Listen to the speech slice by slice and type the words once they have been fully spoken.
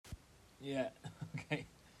Yeah. Okay.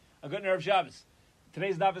 A good nerve Shabbos.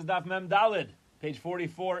 Today's daf is daf Mem Dalid, page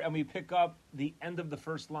 44, and we pick up the end of the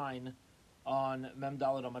first line on Mem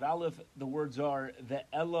Dalid Amar Aleph. The words are the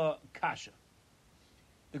Ella Kasha.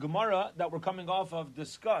 The Gemara that we're coming off of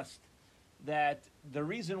discussed that the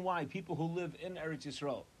reason why people who live in Eretz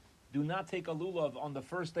Yisrael do not take a lulav on the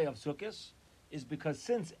first day of Sukkot is because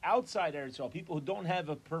since outside Eretz Yisrael, people who don't have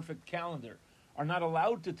a perfect calendar are not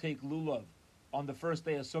allowed to take lulav on the first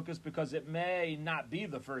day of Sukkot because it may not be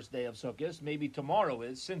the first day of Sukkot, maybe tomorrow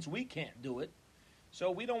is, since we can't do it. So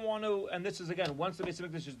we don't want to, and this is again, once the Beis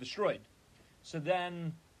Hamikdash is destroyed, so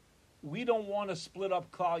then we don't want to split up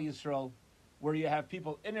Klal Yisrael, where you have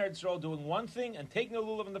people in Eretz Yisrael doing one thing and taking a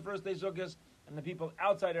lulav on the first day of Sukkot, and the people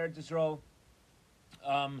outside Eretz Yisrael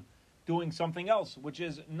doing something else, which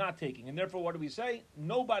is not taking. And therefore, what do we say?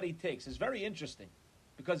 Nobody takes. It's very interesting,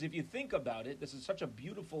 because if you think about it, this is such a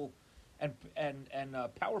beautiful and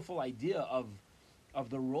powerful idea of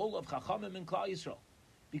the role of Chachamim in Klal Yisrael,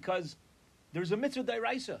 because there's a mitzvah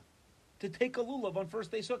d'oraisa to take a lulav on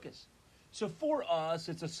first day Sukkot. So for us,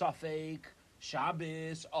 it's a safek,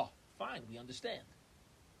 Shabbos. Oh, fine, we understand.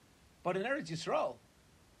 But in Eretz Yisrael,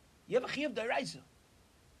 you have a chiyuv d'oraisa.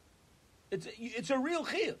 It's a real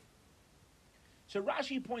chiyuv. So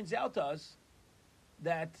Rashi points out to us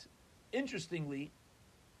that, interestingly,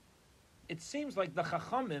 it seems like the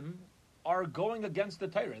Chachamim are going against the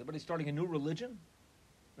Torah. Everybody's starting a new religion,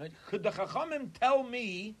 right? Could the Chachamim tell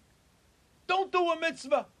me, don't do a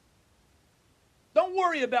mitzvah? Don't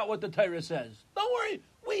worry about what the Torah says. Don't worry.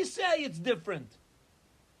 We say it's different.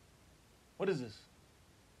 What is this?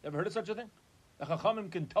 Ever heard of such a thing? The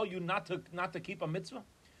Chachamim can tell you not to keep a mitzvah?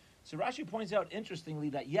 So Rashi points out, interestingly,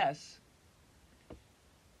 that yes,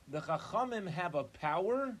 the Chachamim have a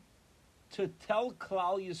power to tell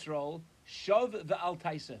Klal Yisrael, Shav ve'al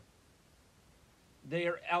taiseh. They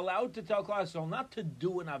are allowed to tell Klal Yisrael not to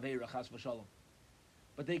do an Aveira, Chas v'Shalom,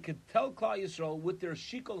 but they could tell Klal Yisrael with their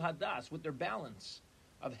Shikol Hadas, with their balance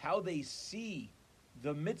of how they see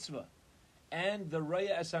the mitzvah and the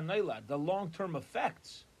Raya Esanayla, the long-term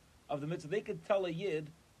effects of the mitzvah. They could tell a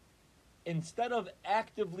Yid, instead of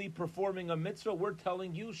actively performing a mitzvah, we're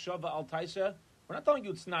telling you, Shav ve'al taiseh. We're not telling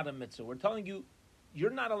you it's not a mitzvah. We're telling you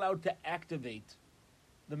you're not allowed to activate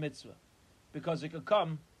the mitzvah, because it could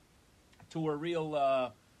come to a real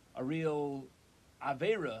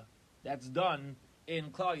Aveira that's done in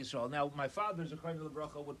Klal Yisrael. Now, my father, Zechariah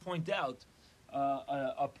Lebracha, would point out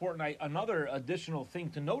another additional thing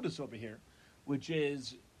to notice over here, which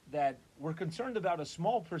is that we're concerned about a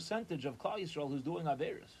small percentage of Klal Yisrael who's doing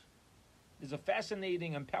Aveiras. There's a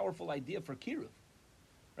fascinating and powerful idea for Kiruv,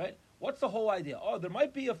 right? What's the whole idea? Oh, there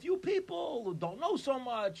might be a few people who don't know so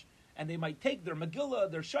much, and they might take their Megillah,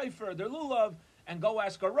 their Shofar, their Lulav, and go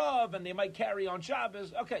ask a Rav, and they might carry on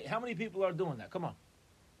Shabbos. Okay, how many people are doing that? Come on.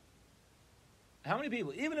 How many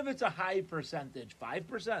people? Even if it's a high percentage, 5%,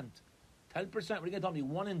 10%, what are you going to tell me?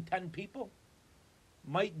 1 in 10 people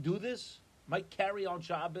might do this, might carry on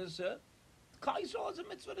Shabbos. Klal Yisrael has a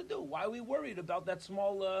mitzvah to do. Why are we worried about that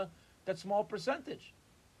small percentage?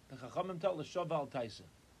 The Chachamim tell the Shav ve'al taiseh.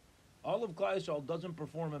 All of Klal Yisrael doesn't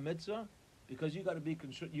perform a mitzvah because you got to be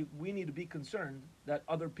concerned. We need to be concerned that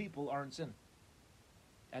other people aren't sinning.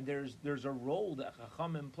 And there's a role that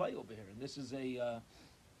Chachamim play over here, and this is a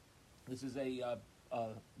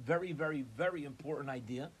very, very, very important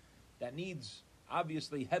idea that needs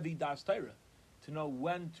obviously heavy das Torah to know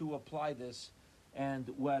when to apply this and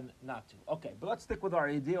when not to. Okay, but let's stick with our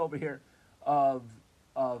idea over here of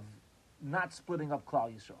not splitting up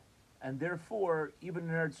Klal Yisrael, and therefore even in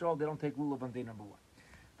Eretz Yisrael they don't take lulav on day number 1.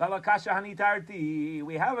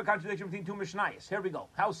 We have a contradiction between two Mishnayos. Here we go.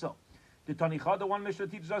 How so? The Tanicha, the one Mishnah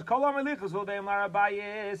teaches us, Kol HaMelichos L'Odeim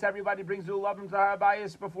L'Harabayis. Everybody brings the lulav to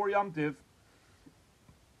Harabayis before Yom Tiv,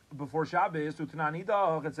 before Shabbos. Utanani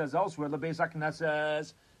Doch. It says elsewhere, LeBeis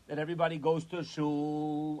HaKnesses, that everybody goes to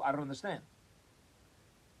shul. I don't understand.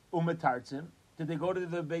 Umetartzin. Did they go to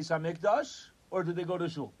the Beis HaMikdash or did they go to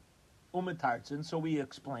shul? Umetartzin. So we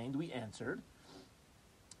explained, we answered.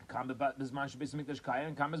 Kam Bizman Beis HaMikdash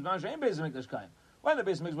Kayim, Kam Bizman She'en Beis HaMikdash Kayim. When the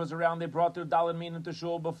Beis HaMikdash was around, they brought their Daled Minim to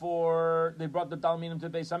shul before, they brought the Daled Minim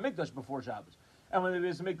to Beis HaMikdash before Shabbos. And when the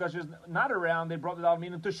Beis HaMikdash is not around, they brought the Daled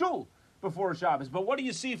Minim to shul before Shabbos. But what do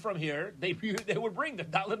you see from here? They would bring the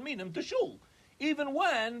Daled Minim to shul, even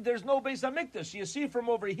when there's no Beis HaMikdash. You see from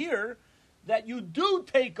over here that you do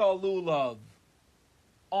take a lulav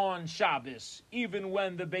on Shabbos, even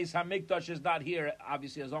when the Beis HaMikdash is not here,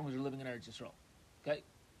 obviously as long as you're living in Eretz Yisrael. Okay?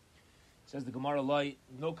 Says the Gemara Lai,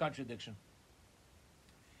 no contradiction.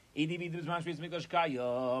 Both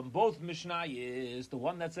Mishnayos, the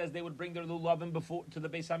one that says they would bring their lulavim before to the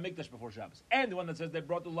Beis Hamikdash before Shabbos, and the one that says they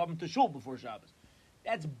brought the lulavim to shul before Shabbos.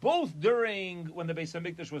 That's both during when the Beis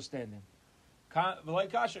Hamikdash was standing.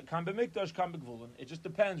 It just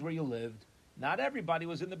depends where you lived. Not everybody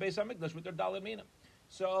was in the Beis Hamikdash with their Daled Minim.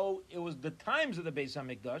 So it was the times of the Beis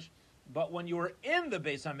Hamikdash, but when you were in the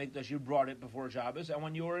Beis Hamikdash, you brought it before Shabbos, and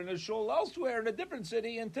when you were in a shul elsewhere in a different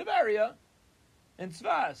city, in Tiberia, in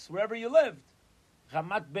Tzvas, wherever you lived,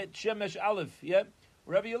 Chamat Bet Shemesh Aleph, yeah,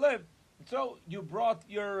 wherever you lived. So you brought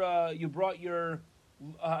your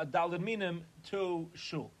Daled Minim to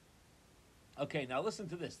shul. Okay, now listen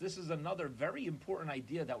to this. This is another very important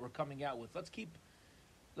idea that we're coming out with.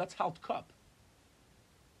 Let's halt cup.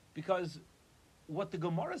 Because what the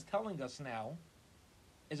Gemara is telling us now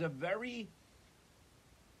is a new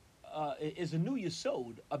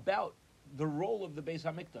yesod about the role of the Beis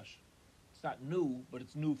Hamikdash. It's not new, but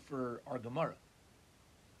it's new for our Gemara.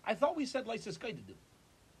 I thought we said Leisis Kai to do.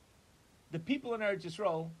 The people in Eretz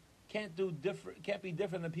Yisrael can't be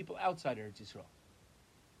different than people outside Eretz Yisrael.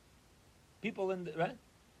 People right?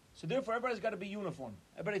 So therefore, everybody's got to be uniform.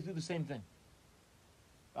 Everybody do the same thing.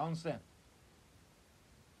 I understand.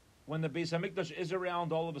 When the Beis Hamikdash is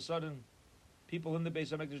around, all of a sudden, people in the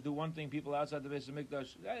Beis Hamikdash do one thing, people outside the Beis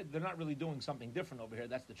Hamikdash, they're not really doing something different over here.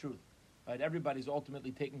 That's the truth. Right? Everybody's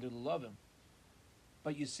ultimately taking to the lovim.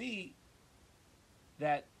 But you see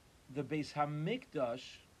that the Beis Hamikdash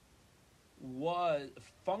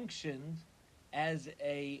functioned as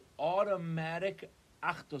a automatic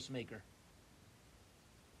achdos maker.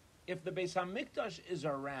 If the Beis Hamikdash is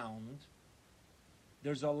around,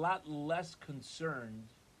 there's a lot less concern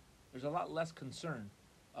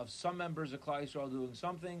of some members of Klal Yisrael doing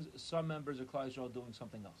some things, some members of Klal Yisrael doing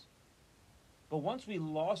something else. But once we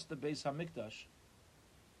lost the Beis Hamikdash,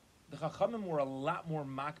 the Chachamim were a lot more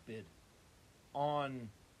makbid on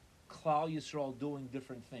Klal Yisrael doing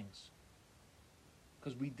different things.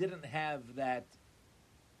 Because we didn't have that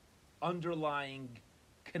underlying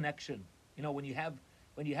connection. You know, when you have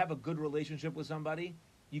a good relationship with somebody,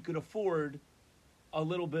 you could afford a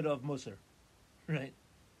little bit of musar, right?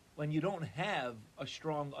 When you don't have a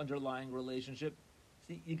strong underlying relationship,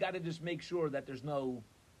 see, you got to just make sure that there's no,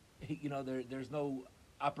 there's no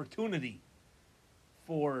opportunity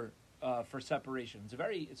for separation.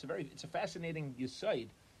 It's a fascinating yesod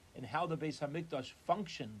in how the Beis Hamikdash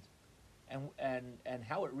functioned, and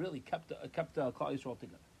how it really kept Klal Yisrael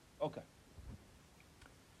together. Okay.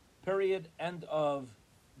 Period. End of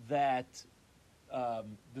that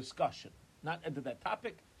discussion. Not end of that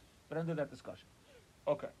topic, but end of that discussion.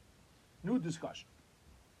 Okay. New discussion.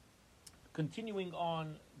 Continuing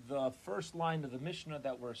on the first line of the Mishnah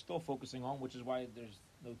that we're still focusing on, which is why there's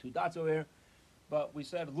no two dots over here. But we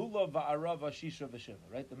said Lulav va'arava shisha v'shiva,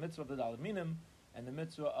 right? The mitzvah of the Daled Minim and the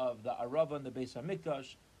mitzvah of the arava and the Beis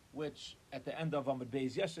Hamikdash, which at the end of Amud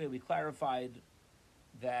Beis yesterday we clarified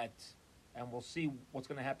that, and we'll see what's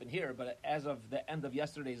going to happen here, but as of the end of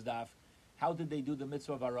yesterday's daf, how did they do the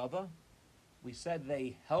mitzvah of arava? We said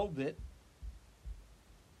they held it,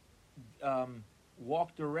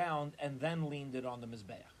 walked around, and then leaned it on the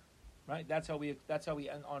mizbeach. Right? That's how we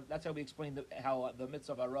explained how the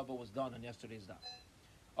mitzvah of arava was done on yesterday's daf.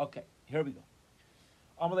 Okay, here we go.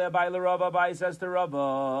 Amalei Abai LeRava. Abai says to Rava,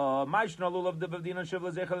 Ma'ishna lulav devavdina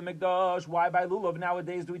shivla zechel mikdash. Why by lulav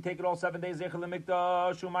nowadays do we take it all 7 days zechel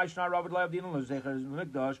mikdash? U'ma'ishna Rava devavdina zechel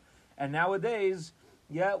mikdash. And nowadays,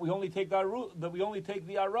 yeah, we only take the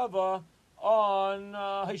arava on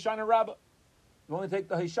Hishan and Rabbah. We only take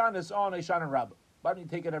the Hishanis on Hishan and Rabbah. Why don't you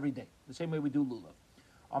take it every day? The same way we do lulav.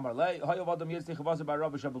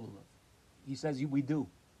 He says we do.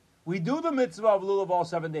 We do the mitzvah of lulav all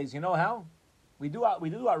 7 days. You know how? We do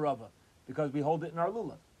our rava because we hold it in our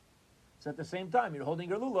lulav. So at the same time, you're holding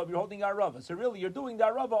your lulav, you're holding our rava. So really, you're doing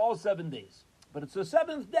the rava all 7 days. But it's the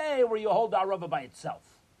seventh day where you hold our rava by itself.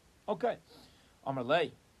 Okay. Amar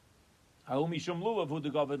lei. Haumi shum lulav hu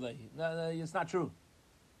degavad lei. No, it's not true.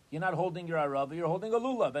 You're not holding your arava, you're holding a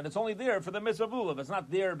lulav, and it's only there for the mitzvah of lulav. It's not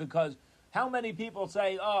there because how many people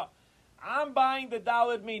say, "Oh, I'm buying the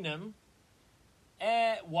Daled Minim."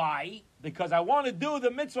 Why? Because I want to do the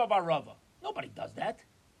mitzvah of arava. Nobody does that.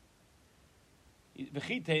 And if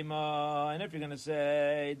you're going to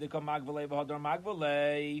say and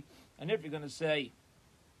if you're going to say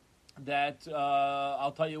that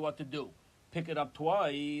I'll tell you what to do, pick it up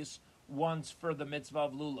twice, once for the mitzvah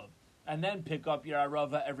of lulav, and then pick up your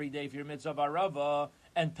arava every day for your mitzvah of arava.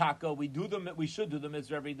 And taka, we should do the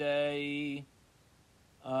mitzvah every day.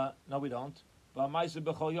 No, we don't.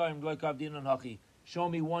 Show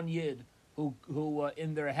me one yid who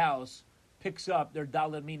in their house picks up their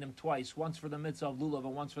Dalet Minim twice, once for the mitzvah of Lulav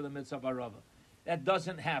and once for the mitzvah of Arava. That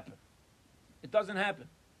doesn't happen. It doesn't happen.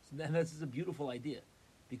 And this is a beautiful idea,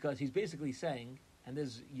 because he's basically saying, and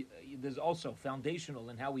there's also foundational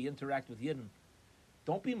in how we interact with Yidden,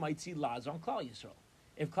 don't be mitzi laz on Klal Yisrael.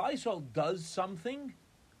 If Klal Yisrael does something,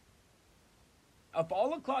 if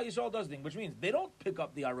all of Klal Yisrael does things, which means they don't pick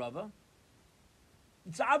up the Arava,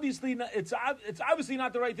 it's obviously not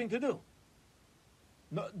the right thing to do.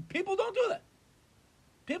 No, people don't do that.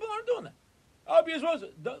 People aren't doing that. Obvious was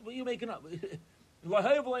it. What are you making up?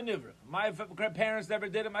 My parents never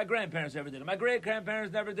did it. My grandparents never did it. My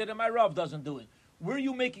great-grandparents never did it. My Rav doesn't do it. Where are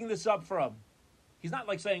you making this up from? He's not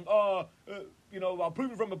like saying, I'll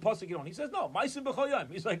prove it from a pasuk. He says, no, ma'asim b'chol yom.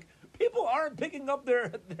 He's like, people aren't picking up their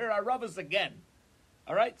Aravas again.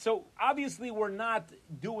 All right? So, obviously, we're not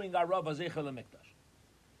doing Arava Zecher L'Mikdash.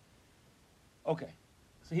 Okay.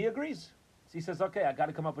 So, he agrees. So, he says, okay, I got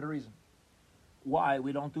to come up with a reason. Why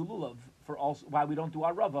we don't do Lulav why we don't do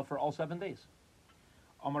Arava for all 7 days.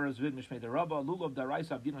 Amar Azvid Mishmei Daraba, Lulav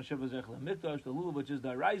Daraisa Abdina Shiva Zecher L'Mikdash, the Lulav which is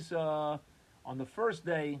Daraisa on the first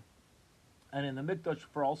day, and in the Mikdash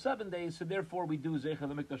for all 7 days, so therefore we do Zecher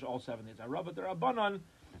L'Mikdash all 7 days. Arava Darabanan,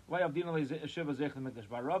 why Abdina Shiva Zecher L'Mikdash?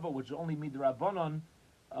 Arava, which only means Darabanan,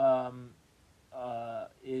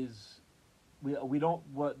 is we don't.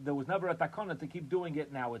 There was never a takana to keep doing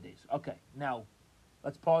it nowadays. Okay, now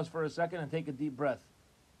let's pause for a second and take a deep breath.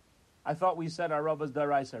 I thought we said Arava's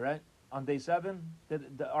Daraisa, right? On day 7,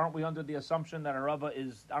 aren't we under the assumption that Arava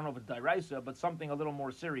is, I don't know if it's Daraisa, but something a little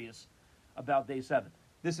more serious about day 7?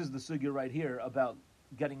 This is the sugya right here about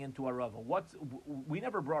getting into Arava. We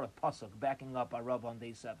never brought a pasuk backing up Arava on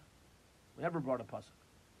day 7. We never brought a pasuk,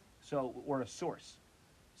 or a source.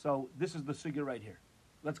 So this is the sugya right here.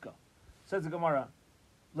 Let's go. Says the Gemara,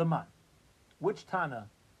 Leman, which Tana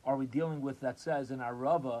are we dealing with that says in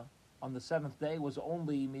Arava on the 7th day was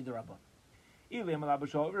only Midrabban? If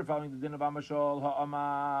we're following the din of Amashol,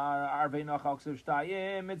 Ha'amar, Arvei Nachal Ksiv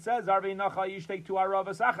Shtayim, it says Arvei Nachal Yishtei 2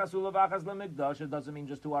 Aravas, Achas Ulavachas Lemikdash. It doesn't mean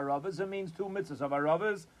just 2 Aravas, it means 2 mitzvahs of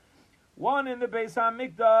Aravas. 1 in the Beis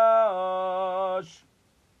HaMikdash,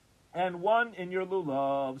 and 1 in your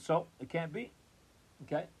Lulav. So, it can't be.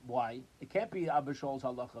 Okay, why? It can't be Abishol's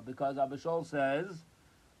halacha, because Abishol says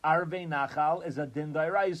Arvei Nachal is a din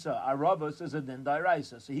dairaisa, Aravas is a din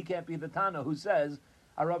dairaisa. So he can't be the Tana who says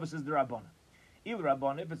Aravas is the Rabbana. Either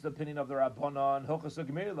Rabban, if it's the opinion of the Rabbanon, Hochas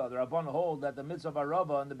Gemirla, the Rabbanon hold that the mitzvah of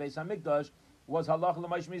Arava in the Beis HaMikdash was halacha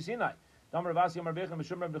l'maish misinai. Damar Vasi Amar Bechim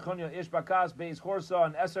Mishum Reb Nechunya Ish Bakas Beis Chorsa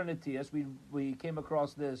and Eser Netias. We came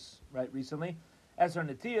across this right recently. Eser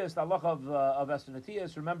Netias, the halacha of Eser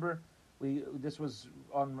Netias. Remember, this was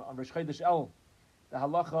on Rosh Chodesh El. The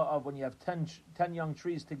halacha of when you have 10 young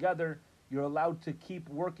trees together, you're allowed to keep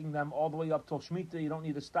working them all the way up till Shemitah. You don't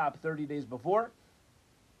need to stop 30 days before.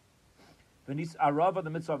 Arava, the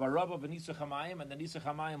mitzvah of Arava, V'nisach Hamayim, and the Nisach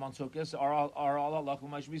Hamayim on Sukkot are all halacha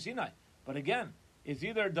l'maish Sinai. But again, it's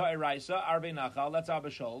either Da'iraisa, Arvei Nachal, that's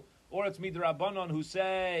Abishol, or it's Midrabanon who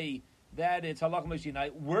say that it's halacha l'maish Sinai.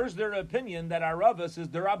 Where's their opinion that Aravas is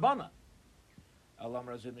Derabana? Alam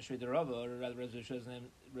Razid Mishri Derava,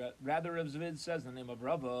 rather Rav Zvid says the name of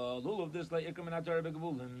Rava, Lulav this like Ikram and Atar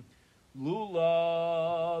Begavulin,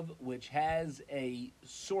 Lulav, which has a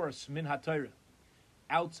source, Min HaTorah,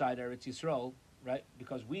 outside Eretz Yisrael, right?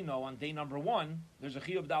 Because we know on day number 1, there's a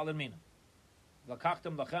chiyuv da'al mina.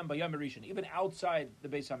 Lakachtem lachem b'yom rishon. Even outside the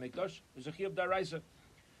Beis HaMikdash, there's a chiyuv da'iraisa.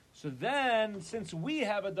 So then, since we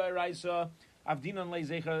have a da'iraisa, avdinan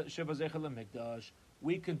le'zecha shiva zecha le'mikdash,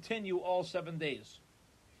 we continue all 7 days.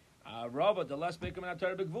 Rava, the less b'ikram and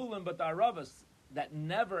atayra b'gvulim, but the Aravas that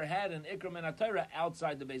never had an ikram and atayra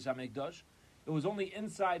outside the Beis HaMikdash, it was only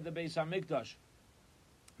inside the Beis HaMikdash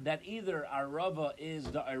that either Arava is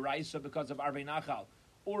the Araisa because of Arvei Nachal,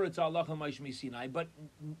 or it's Allah Maish Misinai. But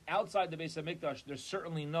outside the Beis HaMikdash, there's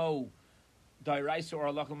certainly no Dairaisa or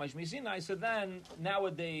Allah Maish Misinai. So then,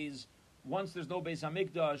 nowadays, once there's no Beis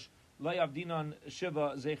HaMikdash, Lo Yavdinan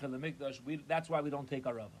Shiva Zecha LeMikdash, that's why we don't take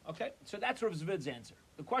Arava. Okay? So that's Rav Zvid's answer.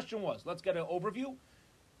 The question was, let's get an overview.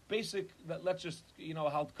 Basic, let's just,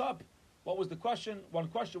 halt cup. What was the question? One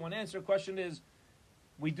question, one answer. Question is,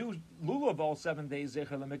 we do Lulav all 7 days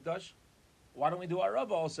Zecher LeMikdash. Why don't we do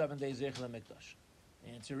Arava all 7 days Zecher LeMikdash? The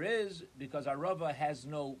answer is because Arava has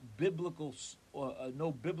no biblical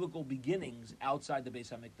beginnings outside the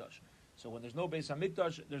Beis HaMikdash. So when there's no Beis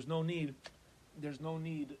HaMikdash, there's no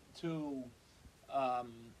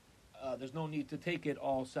need to take it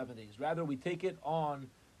all 7 days. Rather, we take it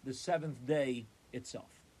on the 7th day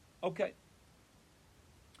itself. Okay.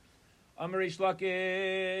 Reish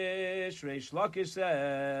Lakish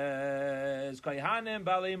says, Kohanim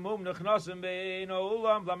Balei Mum Nechnosim Beino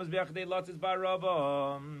Ulam V'Lamas B'Yachdei Lotzis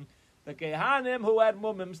Baravam. The Kohanim who had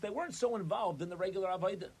mummims, they weren't so involved in the regular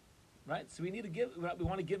avodah, right? So we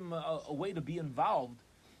want to give them a way to be involved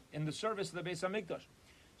in the service of the Beis Hamikdash.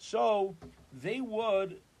 So they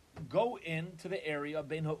would go into the area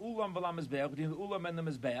between the ulam and the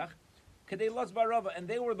mizbeach, kedei lotz barava, and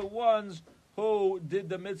they were the ones who did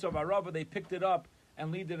the mitzvah of arava. They picked it up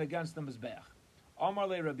and leaned it against the mizbeach. Amar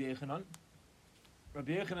le Rabbi Yechanan.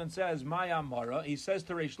 Rabbi Yechanan says, "My Amara." He says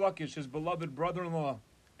to Reish Lakish, his beloved brother-in-law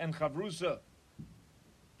and chavrusa,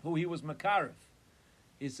 who he was makarif.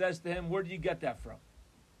 He says to him, "Where do you get that from?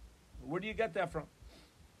 Where do you get that from?"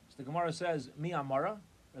 So the Gemara says, "Mi Amara."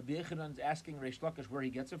 Rabbi Yechanan is asking Reish Lakish where he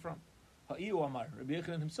gets it from. Ha'iu Amar. Rabbi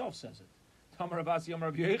Yechanan himself says it. Tamar Abasi Amar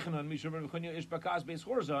Rabbi Yechanan Mishum Rabbi Chunya Ish Bakas Beis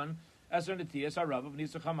Chorzon Eser Netias Harav of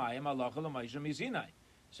Nisa Chamayim Allah L'Maisha Misinai.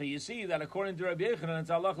 So you see that according to Rabbi Yechanan, it's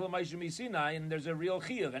Allah L'Maisha Misinai, and there's a real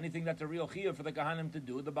chiyuv. Anything that's a real chiyuv for the Kahanim to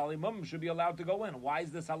do, the Bali Mum should be allowed to go in. Why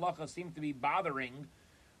is this halacha seem to be bothering?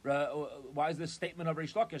 Why is this statement of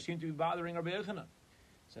Reish Lakish seem to be bothering Rabbi Yechanan?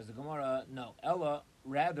 Says the Gemara, no. Ella,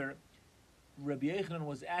 rather, Rabbi Yechanan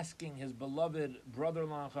was asking his beloved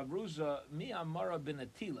brother-in-law Chavruza, Mi Amara bin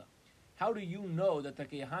Atila. How do you know that the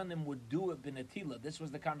Kehanim would do it bin Atila? This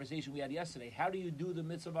was the conversation we had yesterday. How do you do the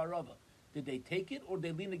mitzvah arava? Did they take it or did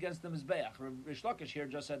they lean against the mizbeach? Reish Lakish here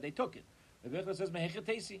just said they took it. Rabbi Yechanan says,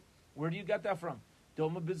 Mehechatesi. Where do you get that from?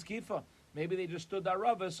 Doma bizkifa. Maybe they just stood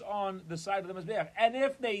aravas on the side of the mizbeach. And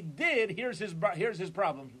if they did, here's his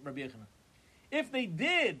problem, Rabbi Yechanan. If they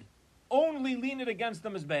did only lean it against the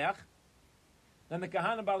mizbeach, then the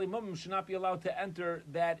Kahana Bali Mumim should not be allowed to enter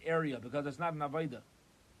that area because it's not an Avaida.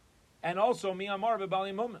 And also, Miyamar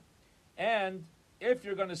Bali Mumim. And if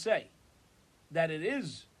you're going to say that it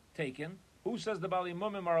is taken, who says the Bali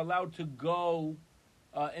Mumim are allowed to go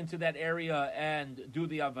into that area and do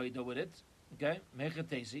the Avaida with it? Okay?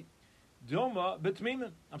 Mechatesi. Doma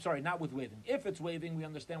Betmimim. I'm sorry, not with waving. If it's waving, we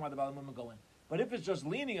understand why the Bali Mumim go in. But if it's just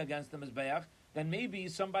leaning against the Mizbeach, then maybe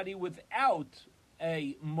somebody without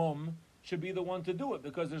a mum should be the one to do it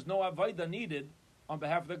because there's no avodah needed on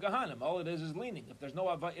behalf of the Gehanim. All it is leaning. If there's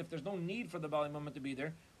no need for the Bali Mumim to be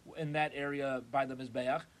there in that area by the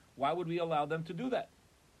Mizbeach, why would we allow them to do that?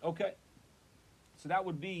 Okay, so that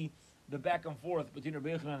would be the back and forth between Rabbi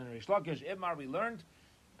Yechanan and Reish Lakish. Ibmar, we learned,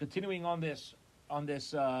 continuing on this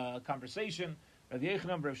conversation. Rabbi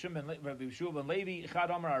Yechanan, Rabbi Yeshua ben Levi,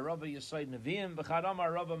 Chad Amar Arava Yesod Neviim, V'Chad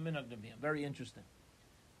Amar Arava Minhag Neviim. Very interesting.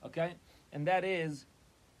 Okay, and that is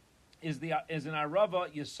an Arava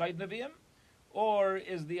Yesod Neviim, or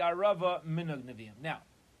is the Arava Minhag Neviim? Now,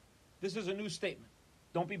 this is a new statement.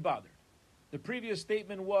 Don't be bothered. The previous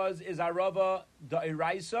statement is Arava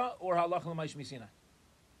Da'iraisa or Halach L'Maish Misina?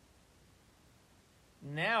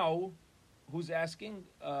 Now, who's asking?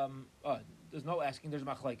 There's no asking, there's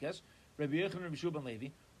Machlekes. Rabbi Yechanan and Rabbi Yeshua ben Levi.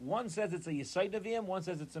 One says it's a Yesod Neviim, one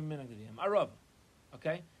says it's a Minhag Neviim. Arava.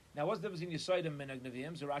 Okay? Now, what's the difference between Yesod and Minhag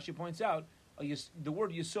Neviim? So Rashi points out, the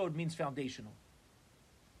word Yesod means foundational.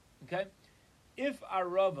 Okay? If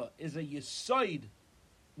Arava is a Yesod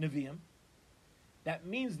Neviim, that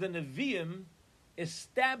means the Neviim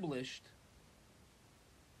established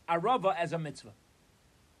Arava as a mitzvah.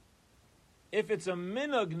 If it's a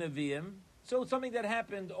Minhag Neviim, so it's something that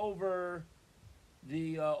happened over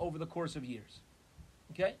the course of years.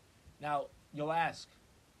 Okay? Now, you'll ask,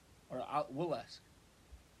 or we'll ask,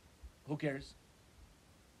 who cares?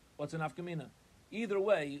 What's an afkamina? Either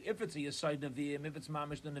way, if it's a Yesod Nevi'im, if it's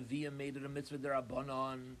Mamish the Nevi'im made it a mitzvah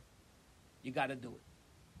derabanan, you got to do it.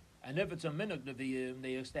 And if it's a Minhag Nevi'im,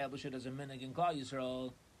 they establish it as a Minhag in Klal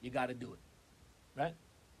Yisrael, you got to do it. Right?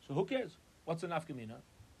 So who cares? What's an afkamina?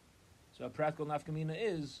 So a practical nafkamina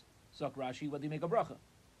is, Sok Rashi, whether you make a bracha.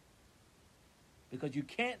 Because you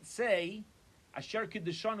can't say, Asher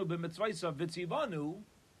Kiddishanu b'mitzvaysa v'tzivanu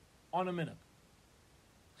on a minhag.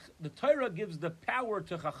 The Torah gives the power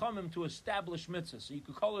to Chachamim to establish mitzvahs, so you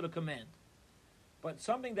could call it a command. But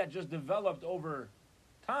something that just developed over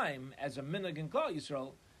time as a minhag in Klal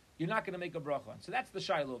Yisrael, you're not going to make a bracha on. So that's the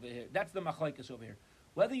shiloh over here. That's the machlekes over here.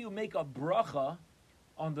 Whether you make a bracha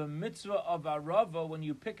on the mitzvah of Arava when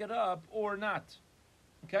you pick it up or not.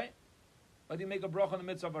 Okay? Whether you make a bracha on the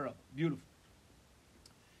mitzvah of Arava. Beautiful.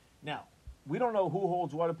 Now, we don't know who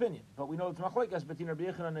holds what opinion, but we know it's machlekes between Rabbi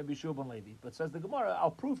Yechanan and Rabbi Yeshua ben Levi. But says the Gemara,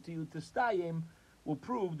 I'll prove to you, Testayim will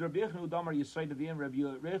prove, Rabbi Yechanan Udamar Yesod Nevi'im, Rabbi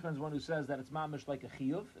Yechanan is one who says that it's mamish like a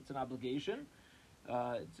chiyuv, it's an obligation,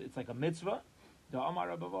 it's like a mitzvah. The Amar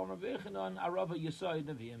Rabbi Yechanan, Arava Yesod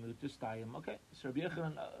Nevi'im, Testayim. Okay, so Rabbi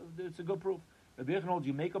Yechanan, it's a good proof. Rabbi Yechon holds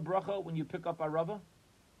you make a bracha when you pick up arava,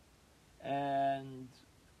 and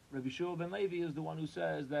Rabbi Shua ben Levi is the one who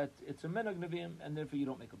says that it's a minhag neviim, and therefore you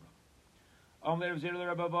don't make a bracha. Could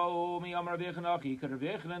Rabbi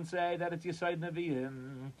Yechon say that it's Yesod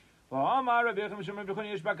neviim? I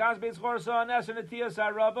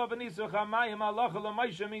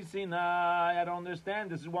don't understand.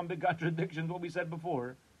 This is one big contradiction to what we said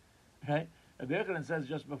before. Right? Rabbi Yechon says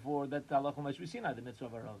just before that halacha l'moshe Sinai, the mitzvah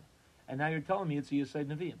of arava. And now you're telling me it's a Yesod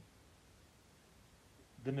neviim.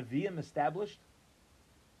 The neviim established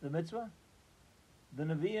the mitzvah? The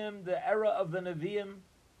neviim, the era of the neviim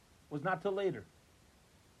was not till later.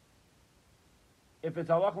 If it's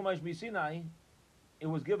halacha l'moshe Sinai, it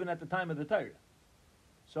was given at the time of the Torah.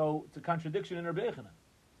 So it's a contradiction in Rabbi Yechon.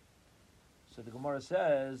 So the Gemara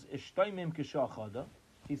says, Ishtaimim kishachada.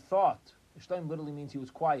 He thought. Ishtaim literally means he was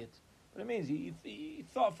quiet. But it means he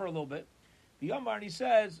thought for a little bit. The Yamar, and he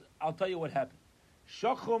says, I'll tell you what happened.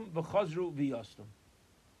 Shachum v'chazru v'yastum.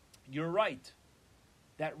 You're right.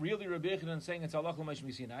 That really Rabbi Yechon is saying it's halacha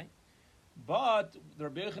l'moshe Sinai. But the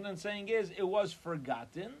Rabbi Yechon saying is, it was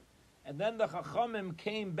forgotten. And then the Chachamim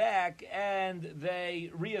came back and they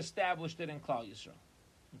reestablished it in Klal Yisrael.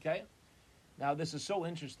 Okay? Now this is so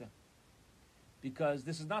interesting because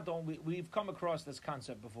this is not the only, we've come across this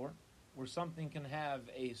concept before where something can have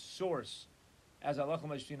a source as halacha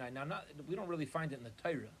l'moshe Sinai. Now we don't really find it in the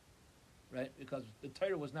Torah, right? Because the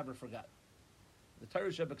Torah was never forgotten. The Torah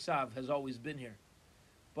Shebeksav has always been here.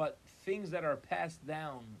 But things that are passed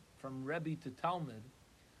down from Rebbe to Talmud,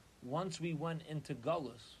 once we went into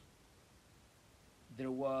Galus, there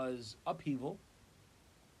was upheaval,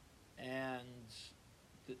 and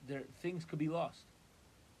things could be lost.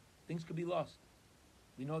 Things could be lost.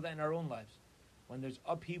 We know that in our own lives. When there's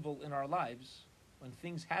upheaval in our lives, when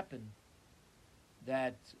things happen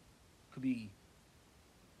that could be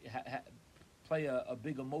play a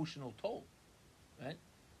big emotional toll, right?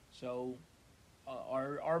 So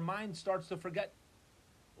our mind starts to forget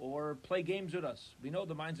or play games with us. We know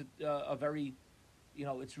the mind's a very,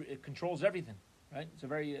 it controls everything. Right? It's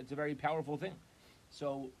a very powerful thing.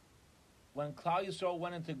 So when Klal Yisrael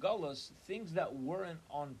went into Galus, things that weren't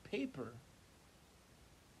on paper,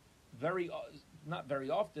 not very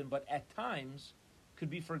often, but at times, could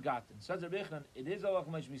be forgotten. Says Rabbi Yechon, it is halacha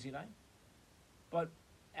l'moshe Sinai, but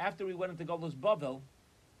after we went into Galus Bavel,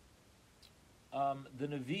 the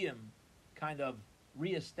Nevi'im kind of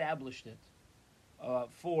reestablished it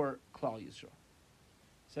for Klal Yisrael.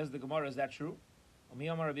 Says the Gemara, is that true? That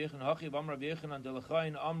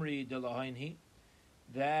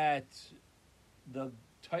the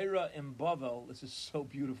Torah in Bavel, this is so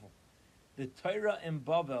beautiful. The Torah in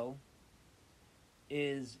Bavel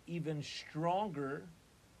is even stronger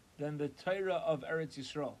than the Torah of Eretz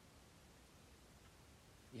Yisrael.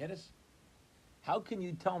 You hear this? How can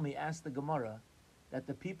you tell me, ask the Gemara, that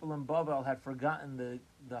the people in Bavel had forgotten the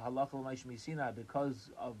halacha l'moshe Sinai because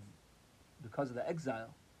of the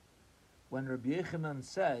exile? When Rabbi Yechanan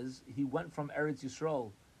says he went from Eretz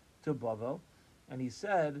Yisrael to Bavel, and he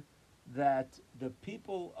said that the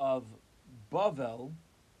people of Bavel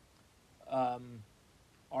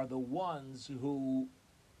are the ones who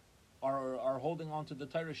are holding on to the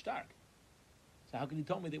Torah stark. So how can you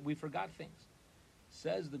tell me that we forgot things?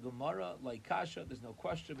 Says the Gemara, like Kasha, there's no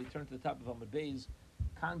question. We turn to the top of Amud Beis,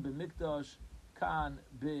 Kan b'mikdash, Kan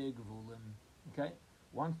b'gvulim. Okay?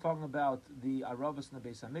 One's talking about the Aravas in the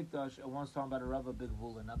Beis HaMikdash, and one's talking about Arava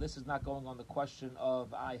B'Gvulin. Now, this is not going on the question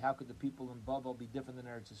of, how could the people in Bavel be different than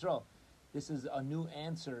Eretz Yisrael? This is a new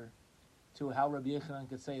answer to how Rabbi Yechanan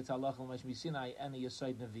could say it's halacha l'moshe Sinai and a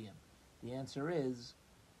Yesod Nevi'im. The answer is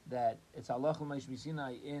that it's halacha l'moshe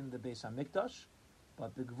Sinai in the Beis HaMikdash,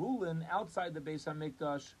 but B'Gvulin, outside the Beis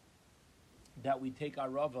HaMikdash, that we take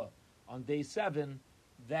Arava on day 7,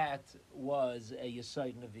 that was a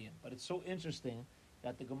Yesod Nevi'im. But it's so interesting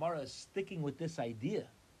that the Gemara is sticking with this idea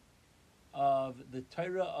of the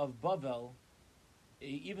Torah of Bavel,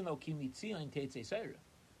 even though Ki Mitzion Teitzei Seira,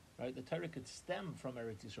 right? The Torah could stem from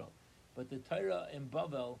Eretz Yisrael, but the Torah in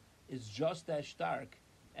Bavel is just as stark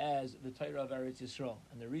as the Torah of Eretz Yisrael.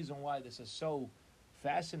 And the reason why this is so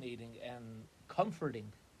fascinating and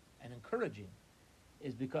comforting and encouraging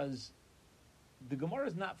is because the Gemara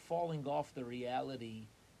is not falling off the reality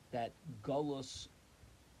that Golus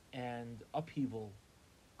and upheaval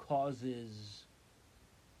causes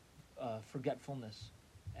forgetfulness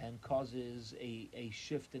and causes a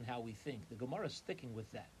shift in how we think. The Gemara is sticking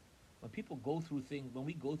with that. When we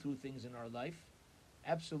go through things in our life,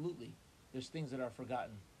 absolutely, there's things that are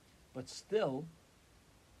forgotten. But still,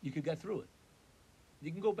 you could get through it.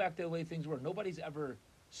 You can go back to the way things were. Nobody's ever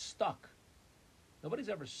stuck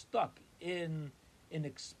in an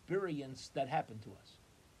experience that happened to us.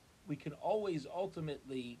 We can always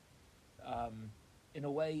ultimately, in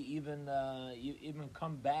a way, even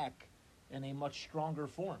come back in a much stronger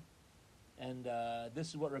form. And this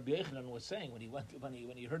is what Rabbi Yochanan was saying when he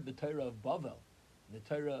heard the Torah of Bavel. The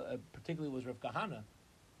Torah particularly was Rav Kahana.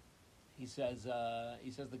 He says the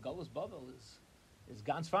Gullus Bavel is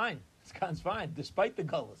God's fine. It's God's fine despite the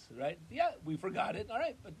Gullus, right? Yeah, we forgot it. All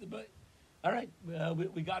right, but all right,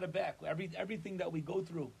 we got it back. Everything that we go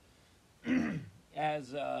through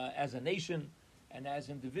as a nation and as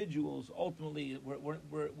individuals, ultimately,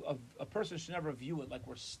 a person should never view it like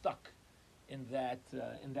we're stuck in that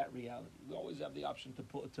reality. We always have the option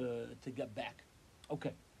to get back.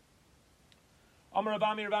 Okay. Amar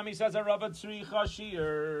Ravami says Arava tzricha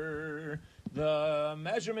shir. The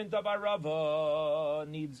measurement of Arava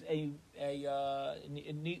needs it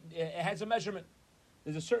has a measurement.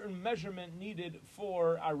 There's a certain measurement needed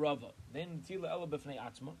for Arava. Then Tila Ela b'fnei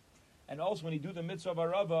atzma. And also when you do the mitzvah of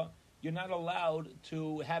Arava, you're not allowed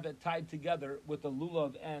to have it tied together with the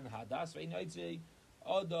lulav and hadas.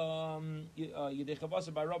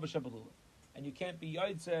 And you can't be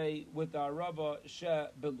yaitze with the Arava she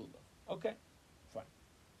belulav. Okay, fine.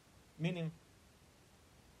 Meaning,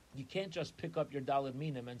 you can't just pick up your daled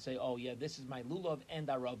minim and say, "Oh yeah, this is my lulav and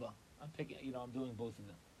Arava. I'm doing both of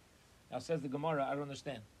them." Now says the Gemara, I don't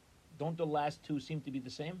understand. Don't the last two seem to be the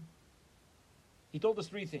same? He told us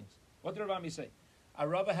three things. What did Ravami say?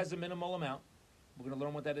 Arava has a minimal amount. We're going to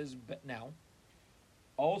learn what that is now.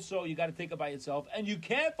 Also, you got to take it by itself, and you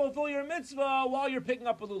can't fulfill your mitzvah while you're picking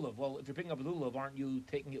up a lulav. Well, if you're picking up a lulav, aren't you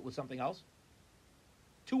taking it with something else?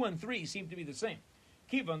 2 and 3 seem to be the same.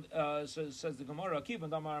 Kivan says the Gemara. Kivan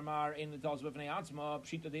damar mar in the tells b'fnei atzma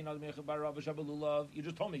pshita dein admeicha barav shabelulav. You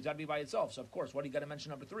just told me it's got to be by itself. So of course, what do you got to mention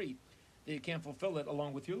number 3? That you can't fulfill it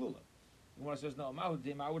along with your lulav. The Gemara says no. I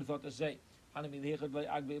would have thought to say maybe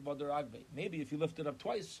if you lift it up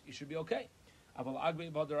twice, you should be okay.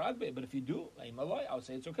 But if you do, I would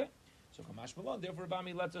say it's okay. So Kamash Malon, therefore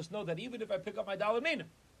Bami lets us know that even if I pick up my daled minim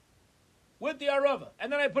with the Arava,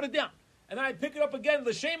 and then I put it down, and then I pick it up again,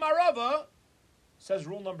 the Shem Arava, says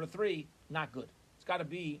rule number 3, not good. It's got to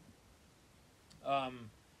be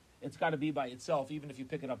by itself, even if you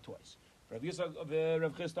pick it up twice. You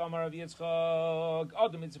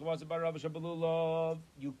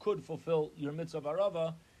could fulfill your mitzvah of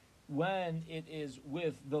Arava when it is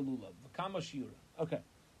with the lulav. Okay.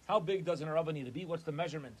 How big does an Arava need to be? What's the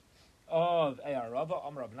measurement of a Arava?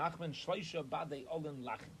 Amar Rav Nachman, Shleisha Badei Olin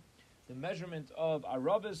Lachin. The measurement of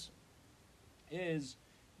Aravas is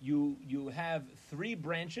you have 3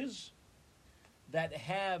 branches that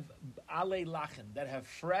have alei lachin, that have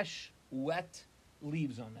fresh, wet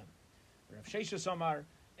leaves on them. Rav Shesha Samar,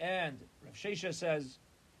 and Rav Shesha says,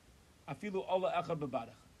 Afilu Ola Echad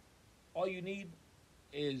B'Badach. All you need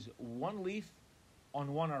is 1 leaf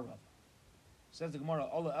on 1 Arava. Says the Gemara,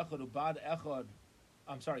 Ola Echad Ubad Echad.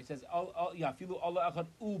 I'm sorry. It says Afilu Ola Echad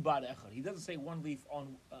Ubad Echad. He doesn't say 1 leaf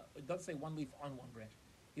on. It doesn't say 1 leaf on 1 branch.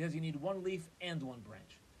 He says you need 1 leaf and 1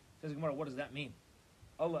 branch. Says the Gemara, what does that mean?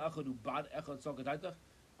 Ola Echad Ubad Echad Tzolkadaitach.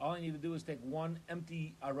 All I need to do is take 1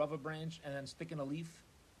 empty Arava branch and then stick in a leaf,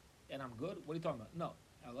 and I'm good. What are you talking about? No.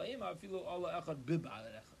 What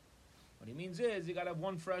he means is you got to have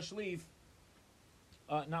 1 fresh leaf.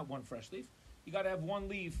 Not 1 fresh leaf. You got to have 1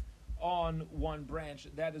 leaf on 1 branch.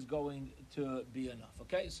 That is going to be enough.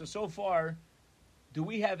 Okay. So far, do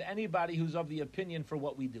we have anybody who's of the opinion for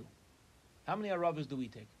what we do? How many Aravas do we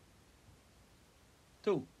take?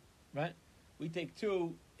 2, right? We take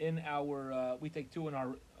 2 in our.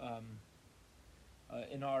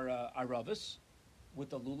 In our Aravas with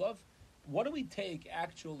the lulav. What do we take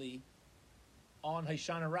actually on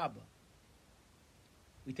Hoshana Rabbah?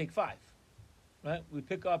 We take 5, right? We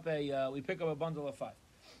pick up a bundle of 5.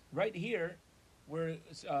 Right here, where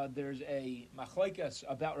there's a machlekes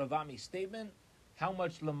about Ravami's statement, how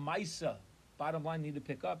much lemaisa, bottom line, need to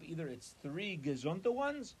pick up. Either it's 3 gezunta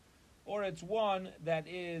ones, or it's 1 that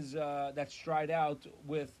is that's dried out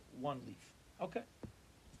with 1 leaf. Okay,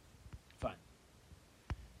 fine.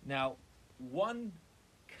 Now, 1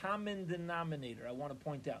 common denominator I want to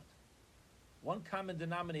point out. 1 common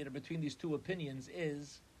denominator between these 2 opinions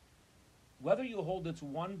is whether you hold it's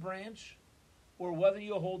 1 branch or whether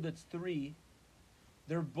you hold it's 3,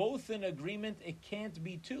 they're both in agreement it can't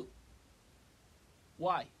be 2.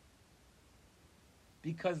 Why?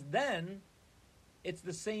 Because then it's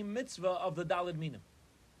the same mitzvah of the daled minim.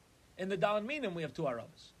 In the daled minim we have 2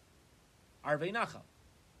 aravas. Arvei nachal,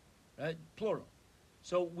 right? Plural.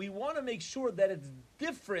 So we want to make sure that it's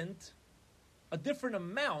different, a different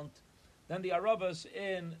amount than the aravas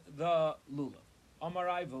in the lulav. Amar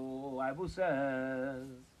Ivu says,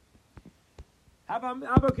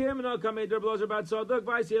 Haba kim no kamei der blozer bat tzadok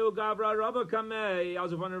vaysiu gavra Rabba kamei. I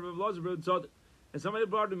was one of blozer bat tzadok, and somebody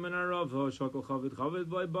brought him in a Rav shakol chavid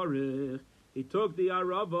by barich. He took the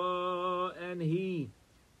arava and he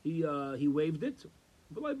waved it,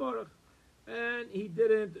 by barich, and he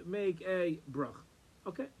didn't make a brach.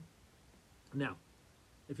 Okay. Now,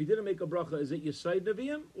 if he didn't make a bracha, is it Yesayid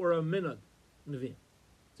Nevi'im or a Minag Nevi'im?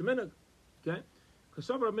 It's a Minag. Okay?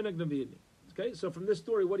 Kasavar a Minag Nevi'im. Okay? So from this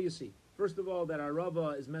story, what do you see? First of all, that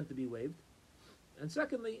Arava is meant to be waved. And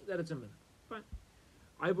secondly, that it's a Minag. Fine.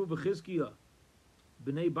 Avu v'Chizkiya,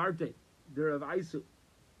 B'nai Barte, they're of Aisu.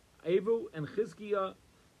 Avu and Chizkiya,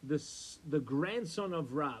 the grandson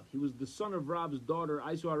of Rav. He was the son of Rav's daughter.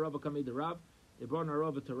 Aisu Arava Kamei de Rav. They brought an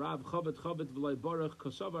Arava to Rav. Chavet v'loi Baruch,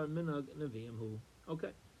 Kasavar Minag Nevi'im hu.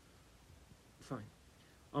 Okay. Fine.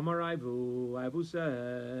 Amar Ivu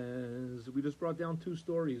says, we just brought down two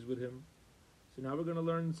stories with him. So now we're going to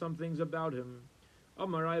learn some things about him.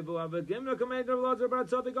 Amar Ivu avagimna kamei der lozer bat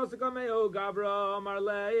tzaddik osa kamei gavra amar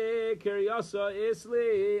le kiryasa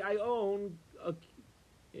isli. I own a,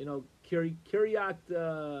 Kiryat.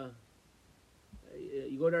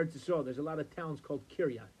 You go there to show. There's a lot of towns called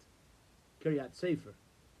Kiryat Sefer,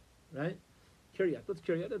 right? Kiryat. What's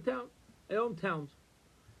Kiryat? A town. I own towns.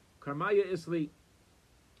 Karmaya Isli,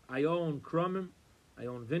 I own Krumim, I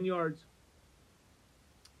own vineyards.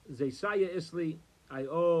 Zeisaya Isli, I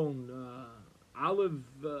own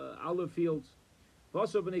olive fields.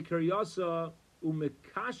 Vaso b'nei Kiryasa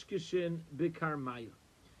umekashkishin b'karmaya.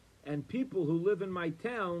 And people who live in my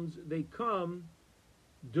towns, they come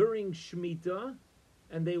during Shemitah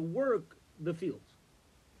and they work the fields.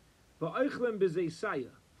 Va'oichlem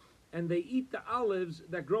b'zeisaya. And they eat the olives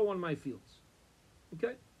that grow on my fields.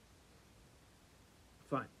 Okay?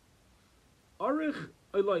 Fine. Arich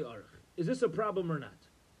Eloi Arich. Is this a problem or not?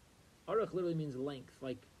 Arich literally means length.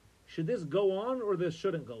 Like, should this go on or this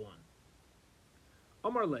shouldn't go on?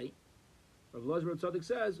 Amar Lei, Rav Elazar Tzaddik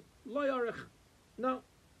says, Loi Arich. No,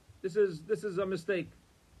 this is a mistake.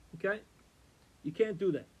 Okay? You can't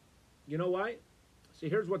do that. You know why? See,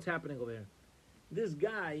 here's what's happening over here. This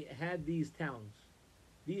guy had these towns.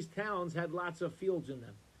 These towns had lots of fields in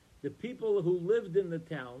them. The people who lived in the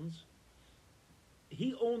towns,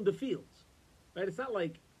 he owned the fields, right? It's not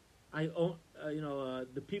like I own,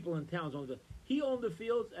 the people in towns owned the. He owned the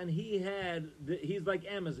fields, and he's like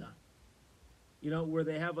Amazon, where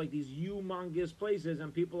they have like these humongous places,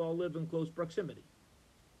 and people all live in close proximity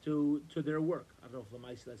to their work. I don't know if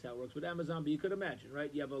Lamaisa that's how it works with Amazon, but you could imagine,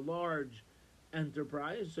 right? You have a large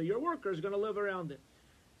enterprise, so your worker is going to live around it.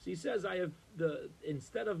 So he says,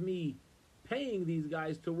 instead of me paying these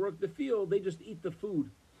guys to work the field, they just eat the food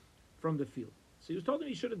from the field. So he was told him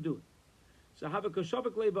he shouldn't do it. So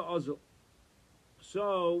Havakashavak Leba Azul.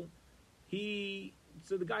 So the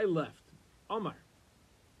guy left. Omar.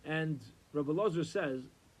 And Rabbi Elazar says,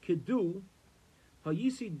 Kedu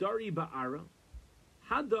Hayisi Dari Ba'ara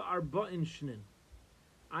Hada Arba'in Shnin.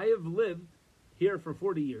 I have lived here for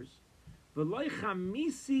 40 years. V'loi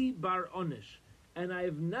Chamisi Bar Onish. And I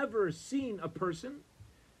have never seen a person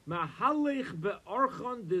Mahalech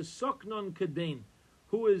be'archon de soknon kadein,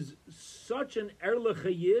 who is such an erlich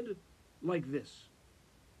yid like this.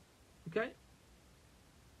 Okay?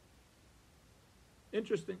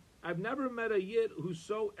 Interesting. I've never met a yid who's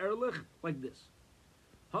so erlich like this.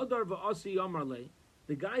 Hadar va'asi amarle.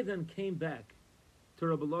 The guy then came back to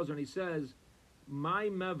Rabbi Elazar and he says, my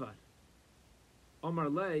mevad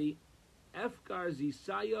amarle efkar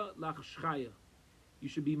zisaya lachshchaya. You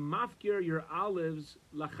should be mafkir your olives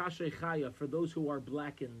lachashechaya, for those who are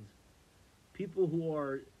blackened, people who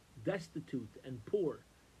are destitute and poor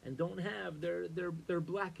and don't have, they're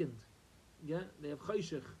blackened. Yeah, they have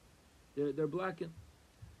chayshich. They're blackened.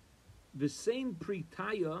 The same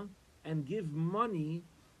pritaya, and give money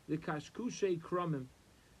the kashkushe krumim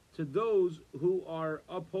to those who are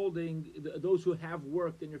upholding, those who have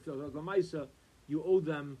worked in your field. Lamaisa, you owe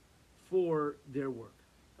them for their work.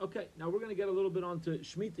 Okay, now we're going to get a little bit onto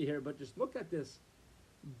Shemitah here, but just look at this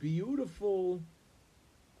beautiful,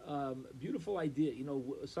 beautiful idea.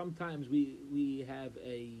 Sometimes we have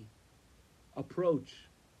a approach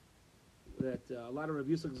that a lot of Rav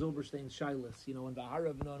Yitzchak Zilberstein Shilas, and the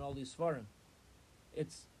Harav, and all these Svarim.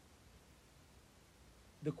 It's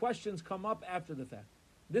the questions come up after the fact.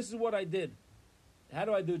 This is what I did. How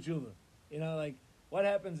do I do tshuva? What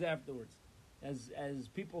happens afterwards? As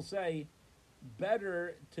people say,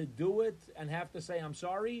 better to do it and have to say I'm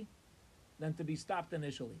sorry than to be stopped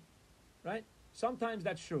initially, right? Sometimes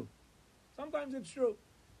that's true. Sometimes it's true,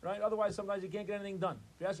 right? Otherwise, sometimes you can't get anything done.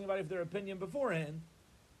 If you're asking about if their opinion beforehand,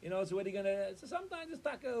 So what are you gonna? So sometimes it's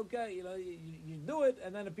taka okay. You do it,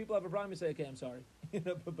 and then if people have a problem, you say, okay, I'm sorry.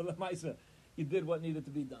 But Lamaisa, you did what needed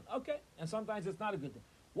to be done. Okay, and sometimes it's not a good thing.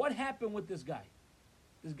 What happened with this guy?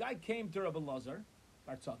 This guy came to Rabbi Lazar,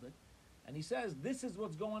 Bar Tzaddik, and he says, this is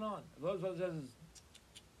what's going on. Rabbi Lazar says,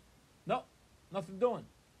 no, nothing doing.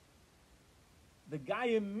 The guy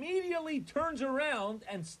immediately turns around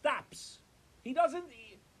and stops. He doesn't.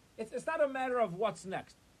 It's not a matter of what's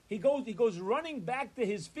next. He goes running back to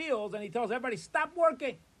his fields and he tells everybody, stop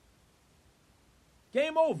working.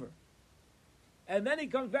 Game over. And then he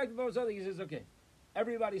comes back to those other. He says, okay,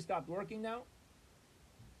 everybody stopped working now.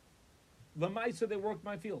 Lamaisa, they worked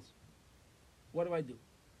my fields. What do I do?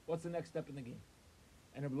 What's the next step in the game?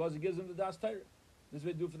 And Rabbi Lazar gives him the Das Torah. This is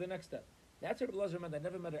what I do for the next step. That's what Rabbi Lazar meant. I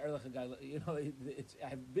never met an Erlich guy.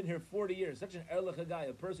 I've been here 40 years. Such an Erlich guy,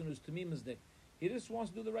 a person who's Tamimazdik. He just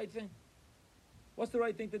wants to do the right thing. What's the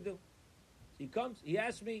right thing to do? So he comes, he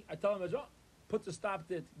asks me, I tell him, puts a stop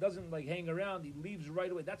to it, doesn't hang around, he leaves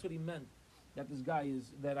right away. That's what he meant. That this guy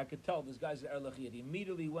is, that I could tell this guy's an Erlich. He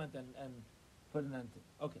immediately went and put an end to it.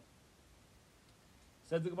 Okay.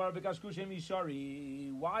 Says the Gemara,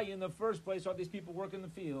 why in the first place are these people working the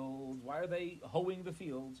fields? Why are they hoeing the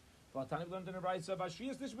fields? During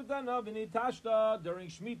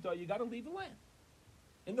Shemitah, you got to leave the land.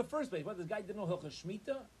 In the first place, this guy didn't know Hilchas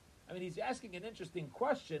Shemitah? I mean, he's asking an interesting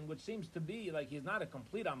question, which seems to be like he's not a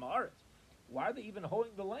complete Amaret. Why are they even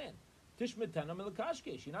hoeing the land? Tishmetana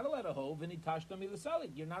milakashkesh. You're not allowed to hoe. Vinitashta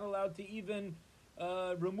milasalik. You're not allowed to even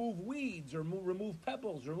remove weeds or remove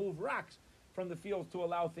pebbles, remove rocks from the fields to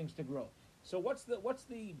allow things to grow. So what's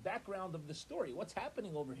the background of the story? What's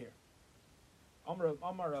happening over here?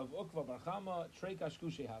 Amar of Ukva Barchama Trei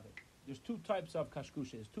Kashkushe Havik. There's two types of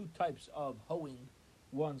kashkushes, two types of hoeing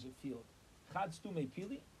one's field. Chad stume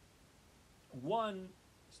pili. One,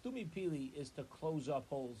 stume pili is to close up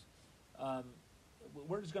holes.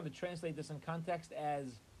 We're just going to translate this in context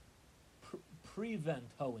as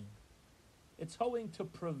prevent hoeing. It's hoeing to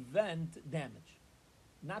prevent damage,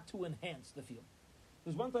 not to enhance the field.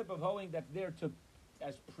 There's one type of hoeing that's there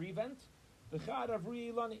as prevent, the chad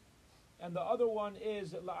avruye lani, and the other one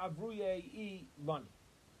is la avruye lani,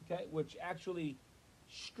 okay, which actually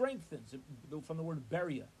strengthens from the word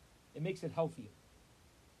beria. It makes it healthier.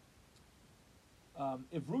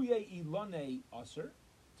 Ivruye ilane aser,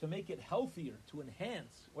 to make it healthier, to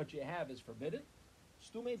enhance what you have is forbidden.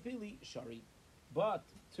 Stume pili shari, but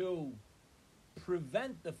to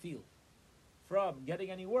prevent the field from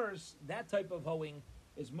getting any worse, that type of hoeing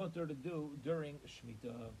is mutter to do during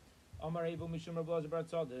Shemitah. Amar Evu Mishum Rav Elazar bar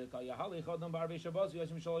Tzaddik, Hayahali Chodam Bar Shabbos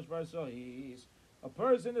Yashim Shalosh Bar Sohis. A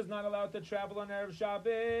person is not allowed to travel on Erev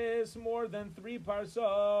Shabbos more than 3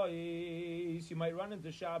 parsois. You might run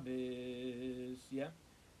into Shabbos, yeah?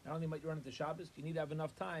 Not only might you run into Shabbos, you need to have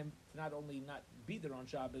enough time to not only not be there on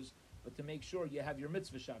Shabbos, but to make sure you have your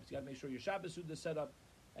mitzvah Shabbos. You got to make sure your Shabbos suit is set up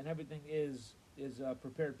and everything is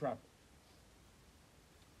prepared properly.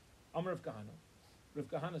 Amar Rav Kahana. Rav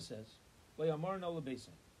Kahana says,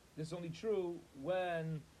 this is only true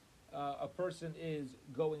when a person is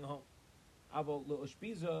going home. Okay?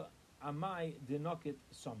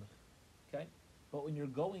 But when you're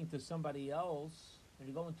going to somebody else, when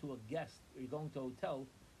you're going to a guest, or you're going to a hotel,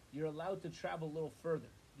 you're allowed to travel a little further.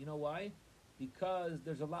 You know why? Because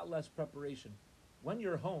there's a lot less preparation. When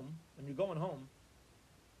you're home, when you're going home,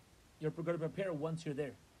 you're going to prepare once you're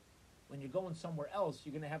there. When you're going somewhere else,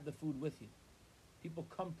 you're going to have the food with you. People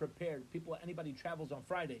come prepared. Anybody travels on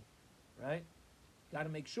Friday, right? Got to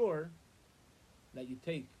make sure that you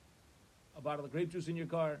take a bottle of grape juice in your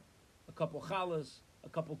car, a couple challahs, a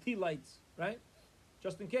couple tea lights, right?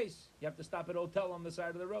 Just in case. You have to stop at a hotel on the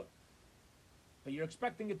side of the road. But you're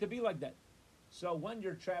expecting it to be like that. So when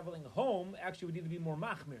you're traveling home, actually we need to be more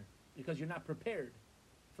machmir, because you're not prepared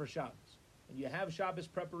for Shabbos. When you have Shabbos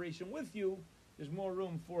preparation with you, there's more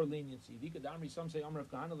room for leniency. Some say,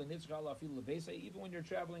 even when you're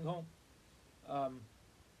traveling home,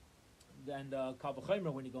 and kal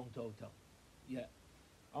v'chomer when you're going to a hotel. Yeah.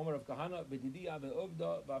 Amar of Kahana, v'didiya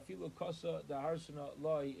ve'ovda, v'afilu kosa da'arsana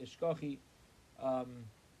loy ishkochi.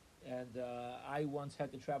 And I once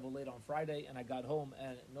had to travel late on Friday, and I got home,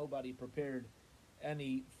 and nobody prepared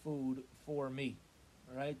any food for me.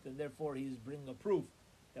 All right? And therefore, he's bringing a proof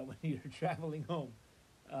that when you're traveling home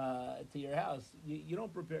to your house, you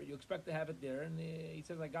don't prepare. You expect to have it there. And he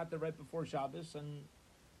says, I got there right before Shabbos, and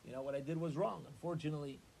what I did was wrong,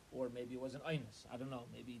 unfortunately. Or maybe it was an einus. I don't know.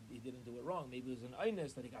 Maybe he didn't do it wrong. Maybe it was an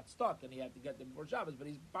einus that he got stuck and he had to get there before Shabbos. But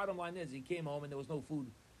his bottom line is he came home and there was no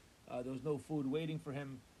food. There was no food waiting for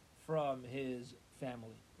him from his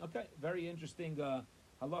family. Okay, very interesting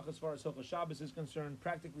halach as far as Hilchos Shabbos is concerned,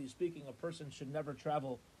 practically speaking, a person should never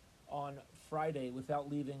travel on Friday without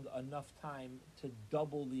leaving enough time to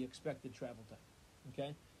double the expected travel time.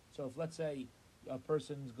 Okay? So if, let's say, a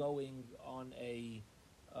person's going on a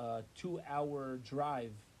 2-hour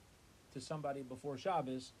drive to somebody before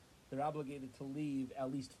Shabbos, they're obligated to leave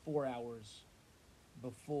at least 4 hours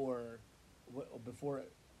before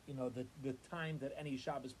the time that any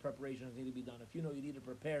Shabbos preparations need to be done. If you know you need to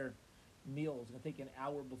prepare meals, it's going to take you an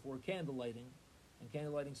hour before candle lighting, and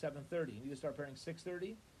candle lighting 7:30. You need to start preparing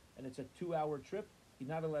 6:30, and it's a 2-hour trip. You're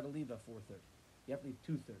not allowed to leave at 4:30. You have to leave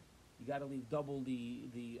 2:30. You got to leave double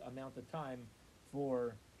the amount of time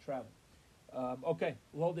for travel. Okay,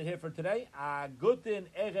 we'll hold it here for today. Guten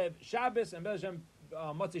Erev Shabbos and Belgium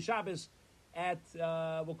Motzi Shabbos at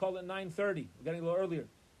we'll call it 9:30. We're getting a little earlier.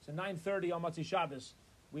 So 9:30 on Motzi Shabbos.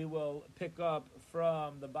 We will pick up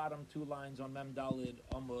from the bottom 2 lines on Mem Dalid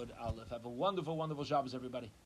Amud Aleph. Have a wonderful, wonderful Shabbos, everybody.